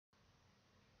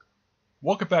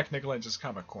Welcome back, Lenz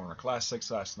Comic Corner,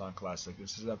 Classic/Non-Classic.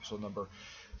 This is episode number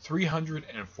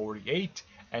 348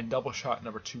 and Doubleshot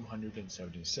number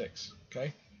 276.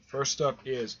 Okay, first up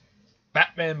is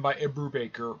Batman by Ed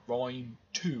Brubaker, Volume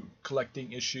 2,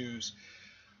 collecting issues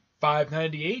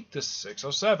 598 to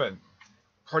 607.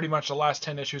 Pretty much the last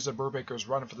 10 issues of Brubaker's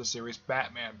run for the series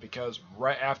Batman, because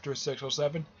right after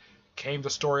 607 came the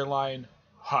storyline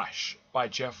Hush by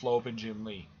Jeff Loeb and Jim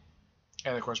Lee.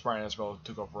 And of course, Brian Azzarello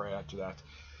took over right after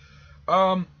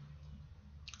that.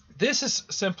 This is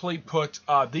simply put,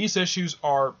 these issues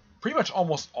are pretty much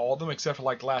almost all of them, except for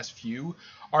like the last few,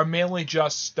 are mainly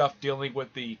just stuff dealing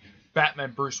with the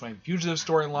Batman Bruce Wayne fugitive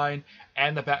storyline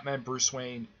and the Batman Bruce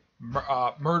Wayne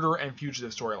murder and fugitive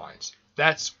storylines.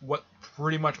 That's what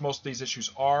pretty much most of these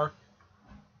issues are.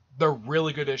 They're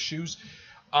really good issues.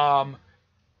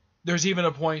 There's even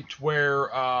a point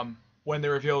where when they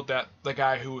revealed that the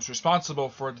guy who was responsible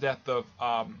for the death of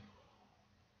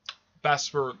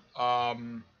Vesper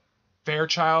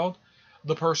Fairchild,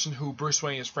 the person who Bruce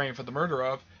Wayne is framed for the murder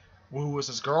of, who was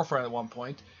his girlfriend at one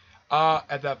point,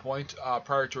 at that point,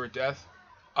 prior to her death,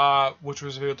 which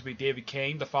was revealed to be David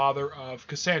Kane, the father of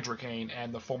Cassandra Kane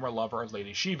and the former lover of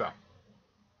Lady Shiva.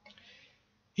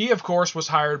 He, of course, was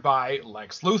hired by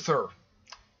Lex Luthor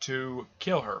to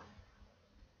kill her.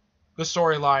 The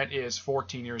storyline is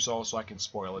 14 years old, so I can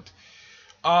spoil it.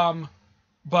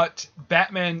 But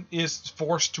Batman is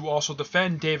forced to also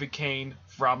defend David Kane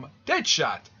from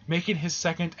Deadshot, making his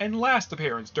second and last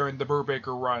appearance during the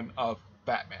Brubaker run of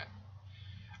Batman.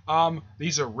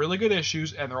 These are really good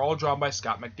issues, and they're all drawn by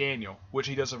Scott McDaniel, which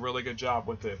he does a really good job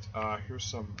with it. Here's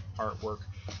some artwork.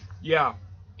 Yeah,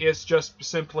 it's just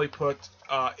simply put,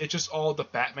 it's just all the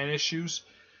Batman issues.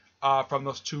 From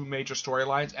those two major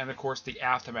storylines, and of course the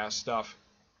aftermath stuff.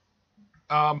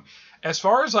 As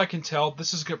far as I can tell,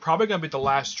 this is probably going to be the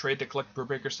last trade to collect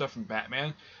Brubaker stuff from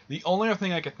Batman. The only other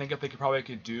thing I could think of they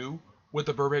could do with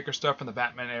the Brubaker stuff from the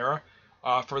Batman era,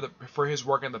 for his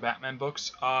work in the Batman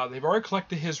books, they've already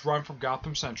collected his run from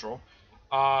Gotham Central.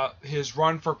 His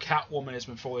run for Catwoman has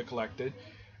been fully collected.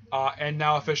 And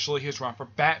now officially his run for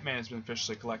Batman has been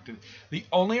officially collected. The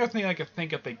only other thing I could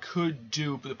think of they could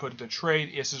do to put into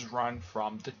trade is his run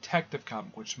from Detective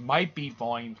Comics, which might be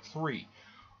Volume 3.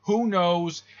 Who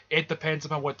knows? It depends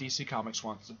upon what DC Comics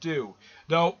wants to do.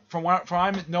 Though, from what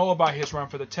I know about his run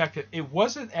for Detective, it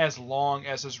wasn't as long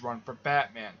as his run for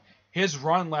Batman. His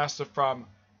run lasted from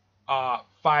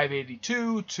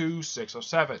 582 to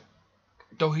 607.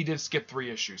 Though he did skip 3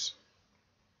 issues.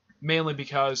 Mainly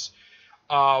because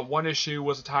one issue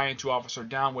was a tie-in to Officer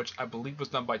Down, which I believe was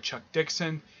done by Chuck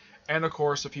Dixon, and of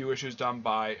course a few issues done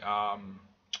by I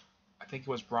think it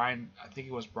was Brian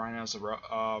Azzarello.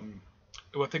 I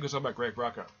think it was done by Greg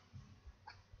Rucka.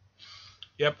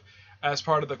 Yep, as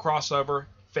part of the crossover,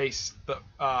 it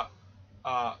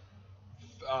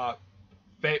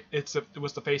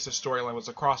was the Faces storyline. Was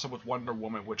a crossover with Wonder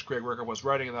Woman, which Greg Rucka was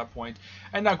writing at that point,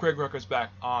 and now Greg Rucka is back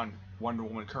on Wonder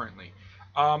Woman currently.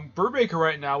 Brubaker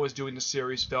right now is doing the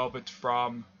series Velvet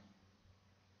from,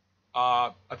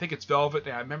 I think it's Velvet,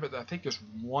 and I think there's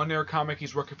one air comic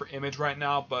he's working for Image right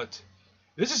now, but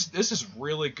this is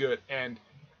really good, and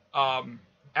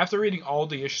after reading all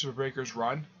the issues of Brubaker's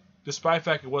run, despite the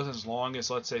fact it wasn't as long as,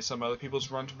 let's say, some other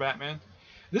people's run for Batman,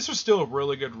 this was still a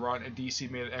really good run, and DC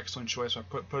made an excellent choice by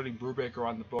putting Brubaker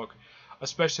on the book,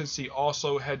 especially since he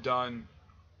also had done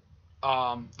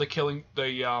not the Killing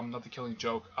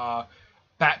Joke,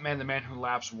 Batman: The Man Who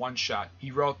Laughs one shot.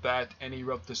 He wrote that, and he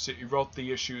wrote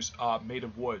the issues Made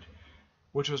of Wood,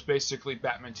 which was basically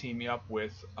Batman teaming up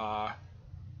with the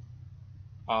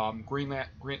Alan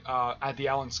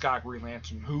Scott Green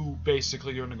Lantern, who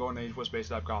basically during the Golden Age was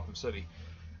based out of Gotham City.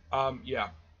 Yeah,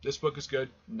 this book is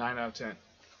good. 9 out of 10.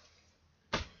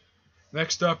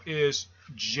 Next up is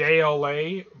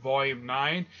JLA Volume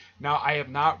 9. Now, I have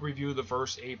not reviewed the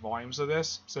first 8 volumes of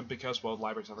this, simply because, well, the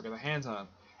library's never got their hands on them.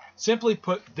 Simply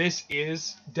put, this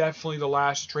is definitely the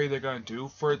last trade they're going to do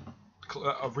for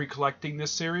recollecting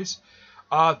this series.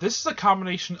 This is a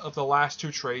combination of the last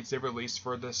 2 trades they released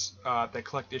for this that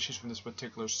collect issues from this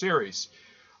particular series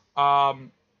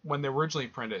when they were originally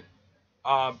printed.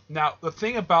 Now, the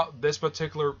thing about this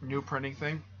particular new printing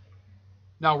thing,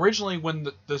 now originally when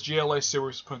the GLA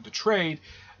series was put into trade,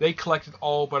 they collected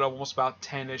all but almost about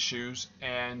 10 issues,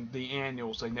 and the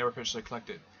annuals they never officially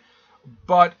collected.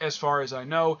 But as far as I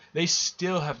know, they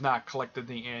still have not collected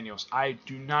the annuals. I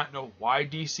do not know why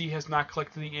DC has not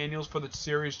collected the annuals for the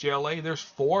series JLA. There's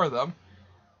 4 of them.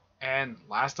 And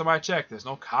last time I checked, there's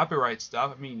no copyright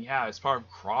stuff. I mean, yeah, it's part of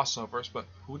crossovers, but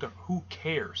who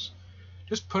cares?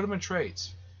 Just put them in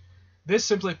trades. This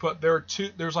simply put,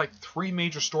 there's like three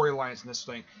major storylines in this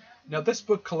thing. Now this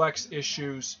book collects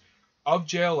issues of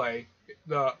JLA,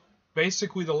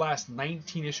 basically the last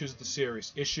 19 issues of the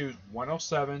series, issues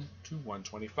 107 to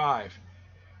 125.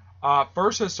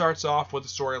 First, it starts off with a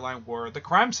storyline where the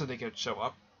crime syndicate show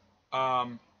up. I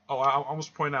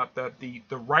almost point out that the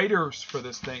writers for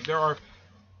this thing, there are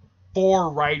 4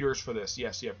 writers for this.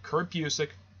 Yes, you have Kurt Busiek,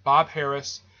 Bob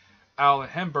Harris, Alan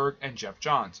Hemberg, and Jeff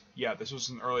Johns. Yeah, this was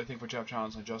an early thing for Jeff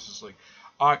Johns on Justice League.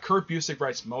 Kurt Busiek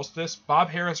writes most of this. Bob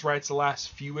Harris writes the last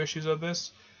few issues of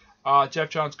this. Jeff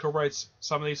Johns co-writes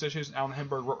some of these issues, and Alan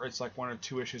Hemberg writes like 1 or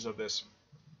 2 issues of this.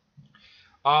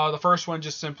 The first one,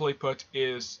 just simply put,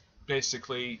 is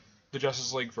basically the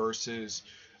Justice League versus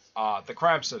the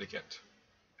Crime Syndicate.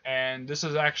 And this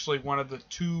is actually one of the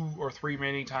 2 or 3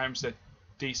 remaining times that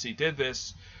DC did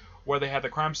this, where they had the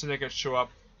Crime Syndicate show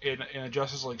up in a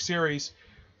Justice League series.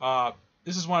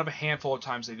 This is one of a handful of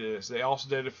times they did this. They also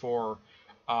did it for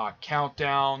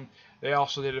Countdown. They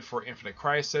also did it for Infinite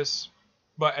Crisis.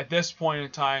 But at this point in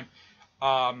time,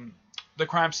 the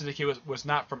Crime Syndicate was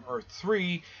not from Earth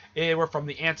 3. They were from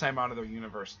the Antimatter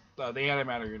universe. The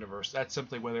Antimatter universe. That's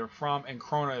simply where they were from. And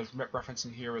Krona is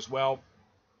referencing here as well.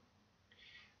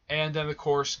 And then, of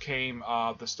course, came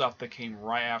the stuff that came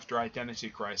right after Identity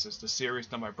Crisis, the series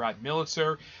done by Brad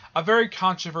Militzer. A very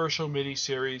controversial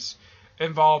mini-series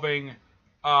involving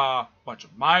a bunch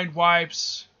of mind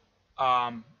wipes,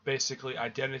 basically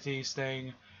identities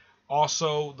thing.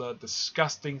 Also, the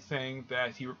disgusting thing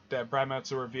that Brad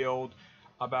Militzer revealed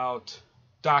about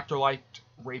Dr. Light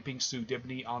raping Sue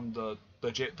Dibney on the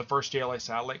first JLA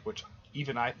satellite, which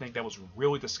even I think that was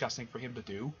really disgusting for him to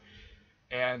do.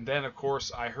 And then, of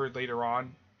course, I heard later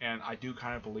on, and I do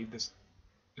kind of believe this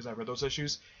because I read those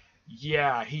issues,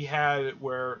 yeah, he had it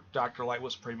where Dr. Light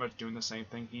was pretty much doing the same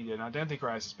thing he did in Identity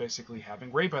Crisis, basically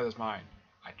having rape on his mind.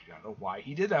 I do not know why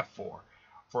he did that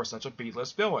for such a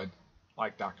B-list villain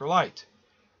like Dr. Light.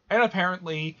 And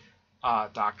apparently,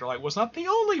 Dr. Light was not the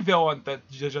only villain that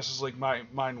the Justice League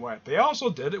mind went. They also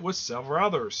did it with several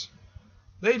others.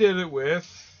 They did it with,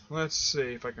 let's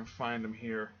see if I can find them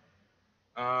here.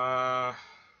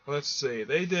 Let's see.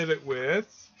 They did it with.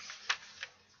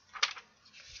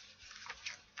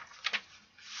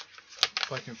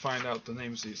 If I can find out the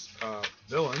names of these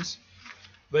villains,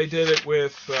 they did it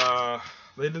with.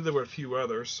 They did it with a few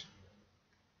others.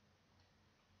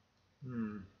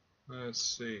 Let's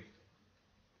see.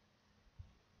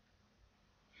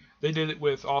 They did it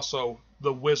with also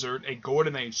the Wizard, a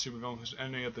Golden Age supervillain who's an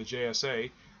enemy of the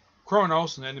JSA.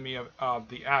 Kronos, an enemy of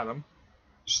the Atom.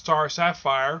 Star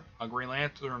Sapphire, a Green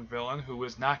Lantern villain who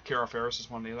is not Carol Ferris, is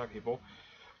one of the other people.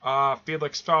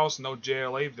 Felix Faust, no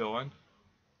JLA villain.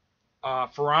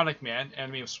 Pharaonic Man,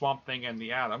 enemy of Swamp Thing and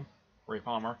the Atom, Ray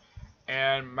Palmer.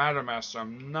 And Matter Master,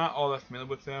 I'm not all that familiar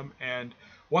with them. And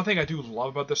one thing I do love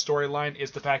about this storyline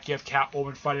is the fact you have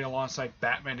Catwoman fighting alongside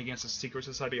Batman against a secret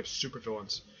society of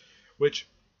supervillains. Which,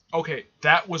 okay,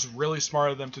 that was really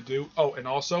smart of them to do. Oh, and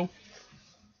also,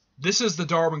 this is the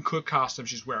Darwin Cook costume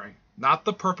she's wearing. Not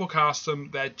the purple costume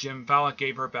that Jim Valent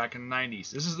gave her back in the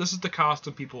 90s. This is the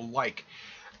costume people like.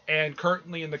 And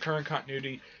currently in the current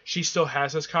continuity, she still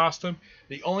has this costume.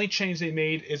 The only change they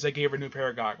made is they gave her a new pair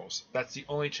of goggles. That's the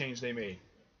only change they made.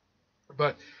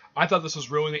 But I thought this was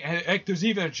really... And there's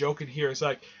even a joke in here. It's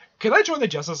like, can I join the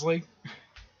Justice League?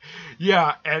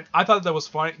 Yeah, and I thought that was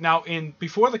funny. Now,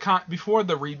 before the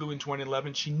reboot in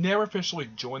 2011, she never officially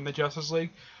joined the Justice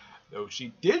League. Though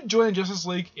she did join the Justice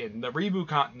League in the reboot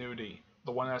continuity,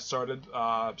 the one that started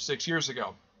 6 years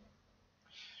ago.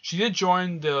 She did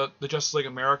join the Justice League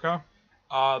America,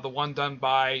 the one done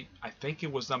by, I think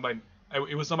it was done by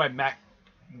Matt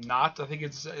Knott, I think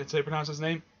it's how you pronounce his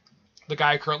name, the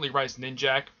guy who currently writes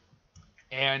Ninjak,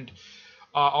 and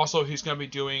also he's going to be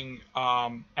doing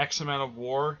X-Men of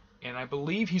War, and I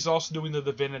believe he's also doing the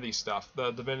Divinity stuff,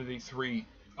 the Divinity 3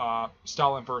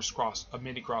 Stalin Verse a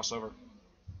mini crossover.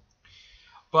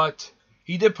 But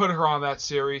he did put her on that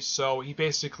series, so he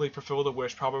basically fulfilled a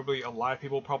wish probably a lot of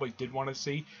people probably did want to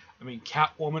see. I mean,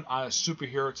 Catwoman on a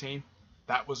superhero team,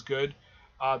 that was good.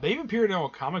 They even appeared in a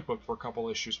comic book for a couple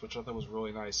issues, which I thought was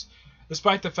really nice.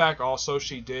 Despite the fact also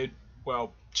she did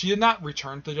not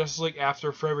return to Justice League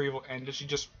after Forever Evil ended. She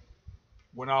just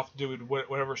went off to do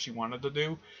whatever she wanted to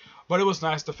do. But it was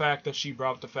nice the fact that she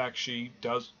brought up the fact she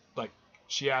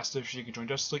asked if she could join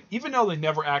Justice League, even though they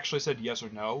never actually said yes or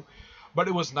no. But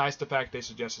it was nice the fact they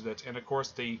suggested it. And of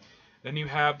course, then you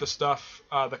have the stuff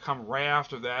that come right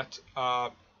after that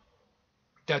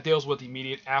that deals with the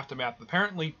immediate aftermath.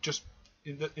 Apparently, just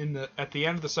at the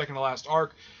end of the second to last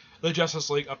arc, the Justice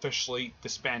League officially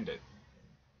disbanded.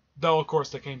 Though, of course,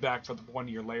 they came back for the 1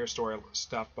 year later story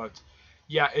stuff. But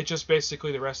yeah, it's just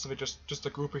basically the rest of it, just a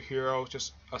group of heroes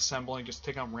just assembling, just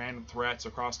taking on random threats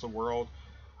across the world.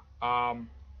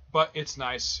 But it's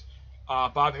nice.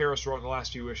 Bob Harris wrote the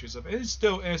last few issues of it.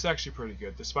 It's actually pretty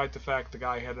good, despite the fact the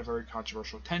guy had a very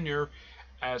controversial tenure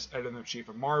as editor-in-chief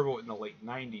of Marvel in the late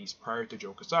 90s prior to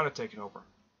Joe Quesada taking over.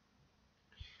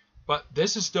 But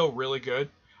this is still really good.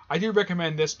 I do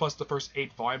recommend this plus the first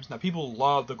 8 volumes. Now, people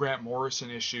love the Grant Morrison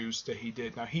issues that he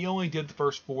did. Now, he only did the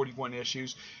first 41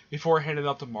 issues before handing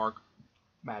up to Mark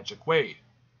Magic Wade.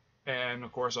 And,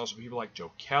 of course, also people like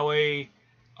Joe Kelly.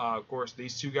 Of course,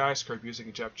 these two guys, Kurt Busiek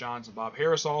and Jeff Johns, and Bob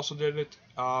Harris also did it.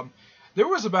 There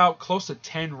was about close to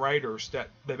 10 writers that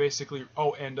basically...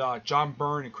 Oh, and John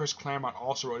Byrne and Chris Claremont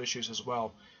also wrote issues as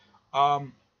well.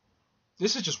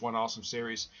 This is just one awesome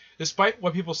series. Despite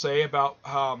what people say about...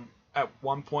 at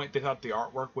one point, they thought the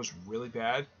artwork was really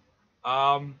bad.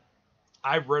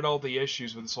 I've read all the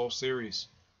issues with this whole series.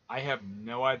 I have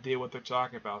no idea what they're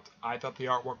talking about. I thought the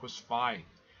artwork was fine.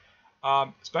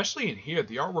 Especially in here,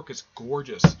 the artwork is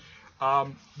gorgeous.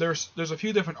 There's a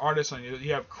few different artists on it.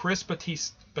 You have Chris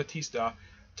Batista,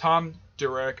 Tom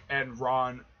Durack, and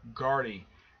Ron Gardy.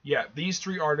 Yeah, these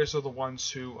 3 artists are the ones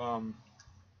who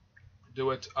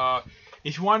do it.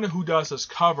 If you want to know who does this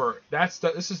cover,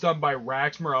 this is done by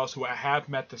Rags Morales, who I have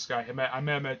met this guy. I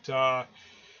met him at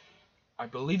I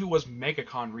believe it was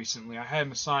MegaCon recently. I had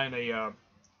him sign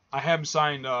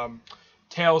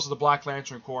Tales of the Black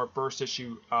Lantern Corps first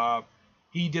issue.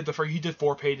 He did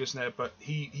 4 pages in it, but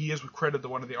he is credited to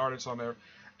one of the artists on there,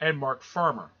 and Mark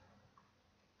Farmer.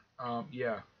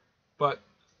 Yeah, but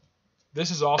this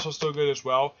is also still good as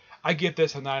well. I give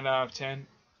this a 9 out of 10.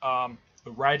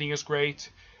 The writing is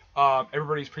great.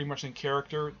 Everybody's pretty much in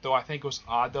character, though I think it was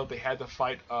odd though they had to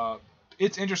fight.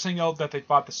 It's interesting though that they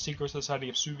fought the Secret Society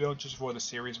of Supervillains just before the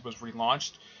series was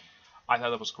relaunched. I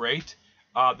thought that was great.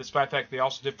 Despite the fact they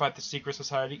also did fight the Secret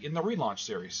Society in the relaunch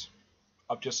series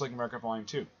of Just Like America Volume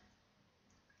 2.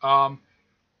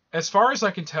 As far as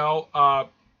I can tell,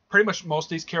 pretty much most of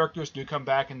these characters do come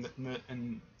back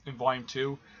in Volume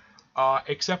 2,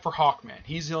 except for Hawkman.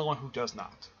 He's the only one who does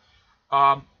not.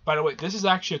 By the way, this is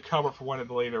actually a cover for one of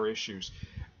the later issues.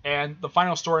 And the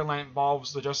final storyline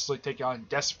involves the Justice League taking on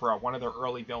Despero, one of their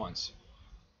early villains.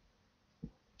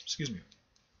 Excuse me.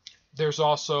 There's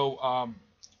also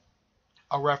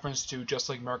a reference to Just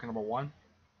Like America #1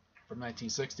 from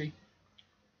 1960.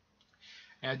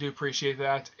 And I do appreciate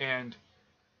that. And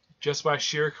just by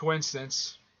sheer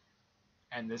coincidence,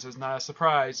 and this is not a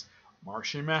surprise,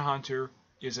 Martian Manhunter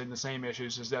is in the same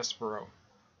issues as Despero.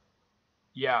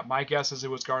 Yeah, my guess is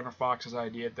it was Gardner Fox's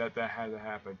idea that had to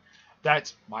happen.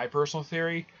 That's my personal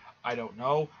theory. I don't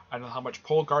know. I don't know how much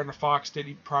pull Gardner Fox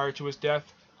did prior to his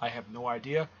death. I have no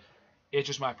idea. It's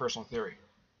just my personal theory.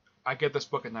 I give this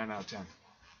book a 9 out of 10.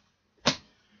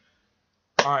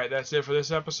 Alright, that's it for this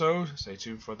episode. Stay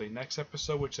tuned for the next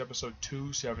episode, which is episode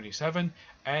 277,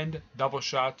 and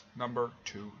Doubleshot number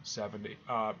 249.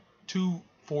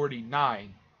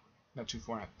 Not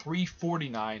 249,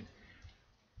 349.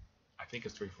 I think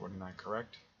it's 349,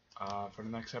 correct? For the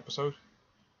next episode.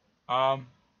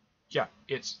 Yeah,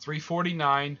 it's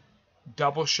 349,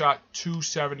 Doubleshot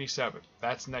 277.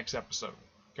 That's the next episode.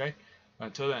 Okay?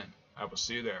 Until then, I will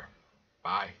see you there.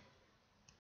 Bye.